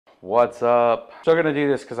What's up? Still gonna do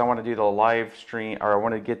this because I want to do the live stream, or I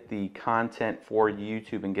want to get the content for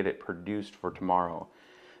YouTube and get it produced for tomorrow.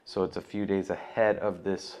 So it's a few days ahead of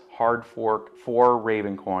this hard fork for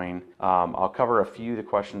Ravencoin. I'll cover a few of the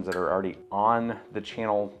questions that are already on the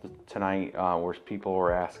channel tonight, where people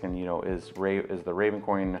were asking, you know, is the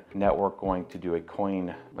Ravencoin network going to do a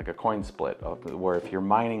coin split, where if you're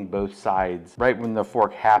mining both sides, right when the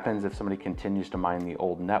fork happens, if somebody continues to mine the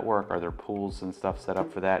old network, are there pools and stuff set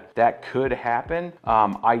up for that? That could happen.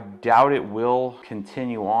 I doubt it will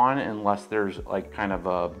continue on unless there's like kind of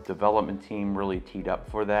a development team really teed up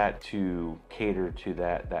for that to cater to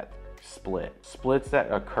that splits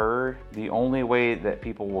that occur. The only way that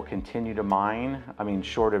people will continue to mine, I mean,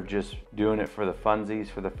 short of just doing it for the funsies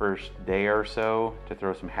for the first day or so to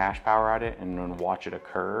throw some hash power at it and then watch it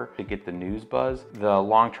occur to get the news buzz, the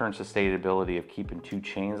long-term sustainability of keeping two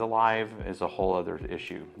chains alive is a whole other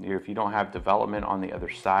issue. If you don't have development on the other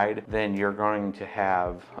side, then you're going to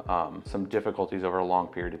have some difficulties over a long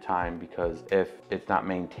period of time, because if it's not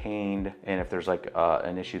maintained and if there's like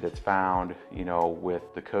an issue that's found, you know, with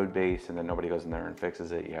the code base, and then nobody goes in there and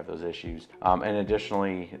fixes it, you have those issues. And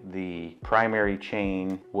additionally, the primary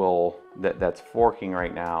chain that's forking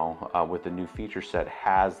right now with the new feature set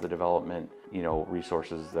has the development, you know,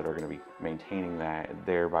 resources that are going to be maintaining that.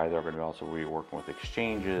 Thereby, they're going to also be working with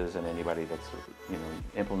exchanges and anybody that's, you know,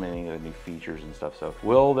 implementing the new features and stuff. So,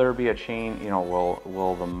 will there be a chain? You know,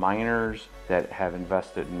 will the miners that have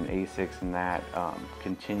invested in ASICS and that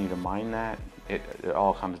continue to mine that? It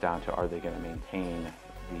all comes down to, are they going to maintain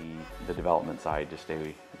the development side to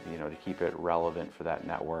stay, you know, to keep it relevant for that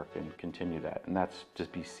network and continue that. And that's just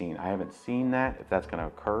be seen. I haven't seen that, if that's going to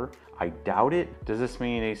occur. I doubt it. Does this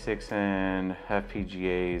mean ASICS and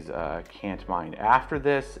FPGAs can't mine? After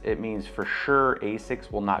this, it means for sure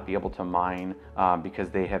ASICS will not be able to mine because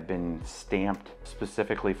they have been stamped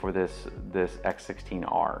specifically for this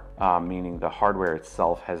X16R, meaning the hardware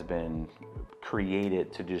itself has been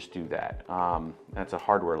created to just do that. That's a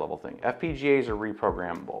hardware level thing. FPGAs are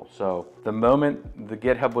reprogrammable. So the moment the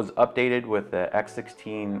GitHub was updated with the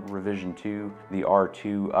X16 revision 2, the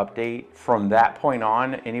R2 update, from that point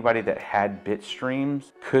on, anybody that had bit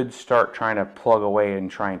streams could start trying to plug away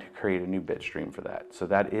and trying to create a new bit stream for that. So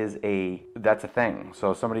that's a thing.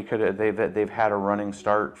 So somebody could, they've had a running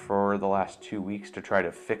start for the last 2 weeks to try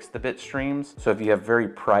to fix the bit streams. So if you have very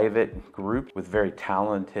private group with very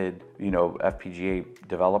talented, you know, FPGA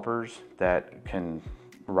developers that can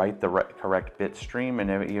write the correct bit stream, and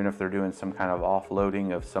even if they're doing some kind of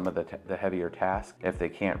offloading of some of the heavier tasks, if they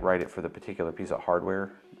can't write it for the particular piece of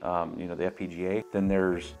hardware, you know, the FPGA, then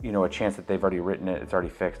there's, you know, a chance that they've already written it, it's already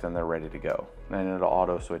fixed, and they're ready to go. And it'll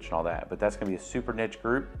auto switch and all that. But that's gonna be a super niche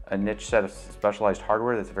group, a niche set of specialized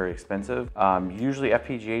hardware that's very expensive. Usually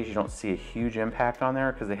FPGAs, you don't see a huge impact on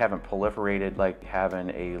there because they haven't proliferated like having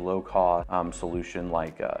a low-cost solution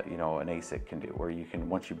like, you know, an ASIC can do, where you can,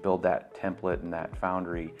 once you build that template and that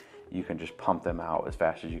foundry, you can just pump them out as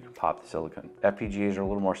fast as you can pop the silicon. FPGAs are a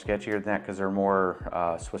little more sketchier than that because they're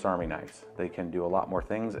more Swiss Army knives. They can do a lot more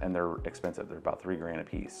things and they're expensive. They're about $3 grand a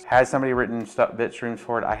piece. Has somebody written bit streams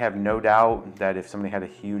for it? I have no doubt that if somebody had a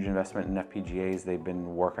huge investment in FPGAs, they've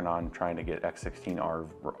been working on trying to get X16R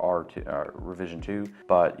revision 2,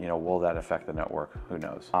 but you know, will that affect the network? Who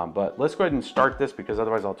knows? But let's go ahead and start this, because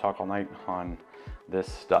otherwise I'll talk all night on this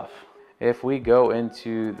stuff. If we go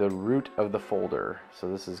into the root of the folder, so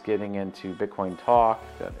this is getting into Bitcoin talk,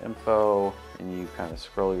 got info, and you kind of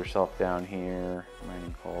scroll yourself down here,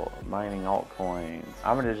 mining altcoins.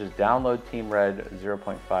 I'm gonna just download Team Red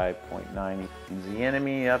 0.5.9.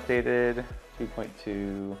 Zenemy updated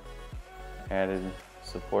 2.2, added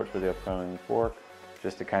support for the upcoming fork,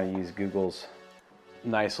 just to kind of use Google's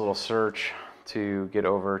nice little search to get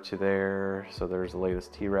over to there. So there's the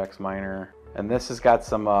latest T-Rex miner. And this has got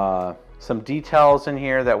some details in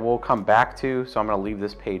here that we'll come back to. So I'm going to leave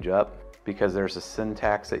this page up because there's a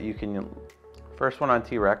syntax that you can, first one on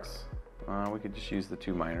T-Rex, we could just use the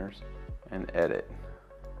 2 miners and edit.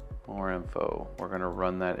 More info. We're going to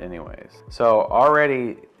run that anyways. So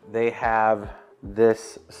already they have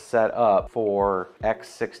this set up for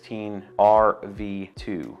X16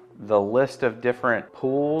 RV2. The list of different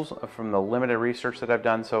pools from the limited research that I've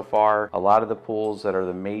done so far, a lot of the pools that are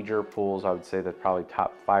the major pools, I would say that probably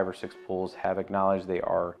top 5 or 6 pools have acknowledged they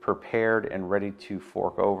are prepared and ready to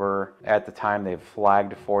fork over at the time they've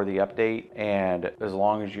flagged for the update. And as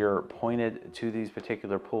long as you're pointed to these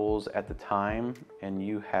particular pools at the time and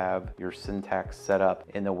you have your syntax set up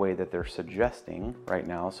in the way that they're suggesting right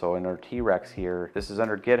now. So in our T-Rex here, this is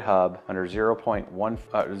under GitHub under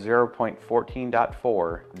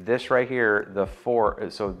 0.14.4. this right here, the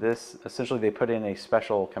fork, so this, essentially they put in a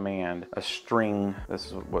special command, a string, this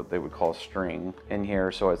is what they would call a string in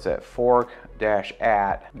here. So it's at fork dash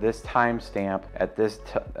at this timestamp at this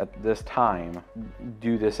time,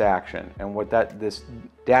 do this action. And what this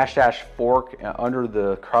dash fork under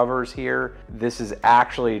the covers here, this is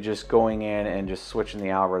actually just going in and just switching the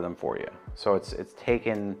algorithm for you. So it's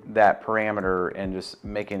taking that parameter and just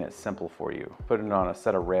making it simple for you, putting it on a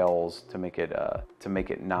set of rails to make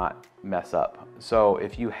it not mess up. So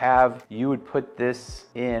if you would put this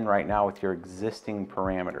in right now with your existing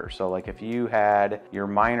parameter. So like if you had your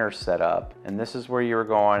miner set up and this is where you were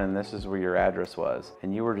going and this is where your address was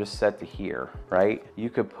and you were just set to here, right? You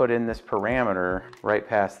could put in this parameter right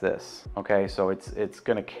past this. Okay, so it's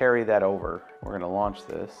gonna carry that over. We're gonna launch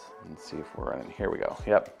this and see if we're running. Here we go.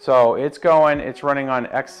 Yep. So it's running on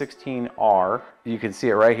X16R. You can see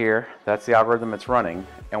it right here. That's the algorithm it's running.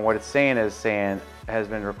 And what it's saying has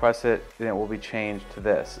been requested and it will be changed to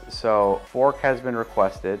this. So fork has been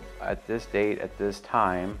requested at this date, at this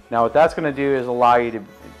time. Now what that's gonna do is allow you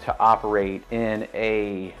to operate in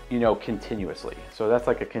a, continuously. So that's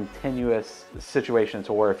like a continuous situation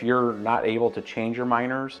to where if you're not able to change your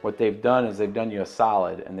miners, what they've done is they've done you a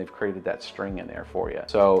solid and they've created that string in there for you.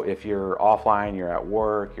 So if you're offline, you're at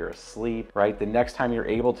work, you're asleep, right? The next time you're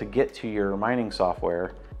able to get to your mining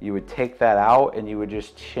software, you would take that out and you would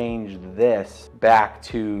just change this back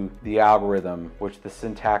to the algorithm, which the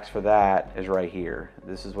syntax for that is right here.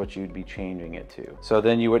 This is what you'd be changing it to. So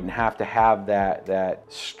then you wouldn't have to have that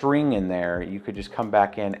string in there. You could just come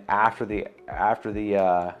back in after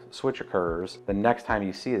the switch occurs. The next time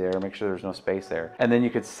you see there, make sure there's no space there. And then you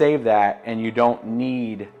could save that and you don't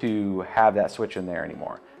need to have that switch in there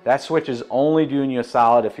anymore. That switch is only doing you a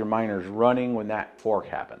solid if your miner's running when that fork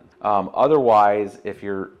happens. Otherwise, if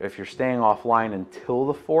you're staying offline until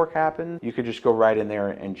the fork happens, you could just go right in there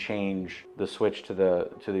and change the switch to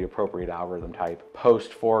the appropriate algorithm type.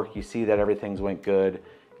 Post fork, you see that everything's went good,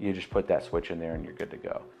 you just put that switch in there and you're good to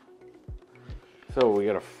go. So we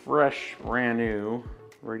got a fresh, brand new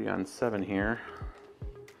Radeon 7 here.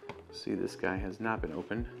 See, this guy has not been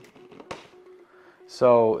opened.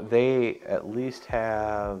 So they at least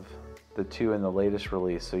have the two in the latest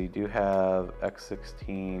release. So you do have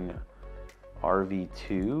X16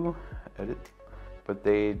 RV2 edit, but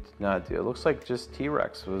they did not do. It looks like just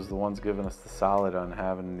T-Rex was the ones giving us the solid on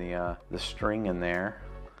having the string in there.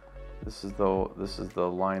 This is the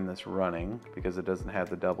line that's running because it doesn't have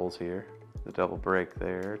the doubles here, the double break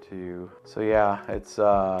there too. So yeah, it's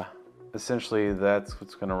essentially that's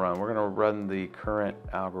what's going to run. We're going to run the current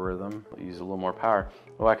algorithm, use a little more power.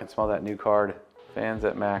 Oh, I can smell that new card. Fans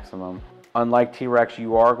at maximum. Unlike T-Rex,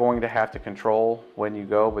 you are going to have to control when you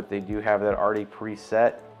go, but they do have that already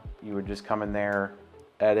preset. You would just come in there,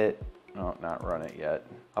 edit, no, not run it yet,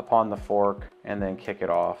 upon the fork, and then kick it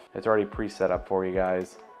off. It's already preset up for you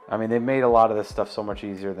guys. I mean, they've made a lot of this stuff so much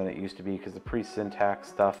easier than it used to be because the pre-syntax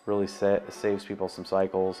stuff really saves people some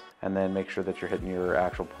cycles, and then make sure that you're hitting your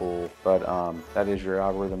actual pool. But that is your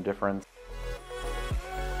algorithm difference.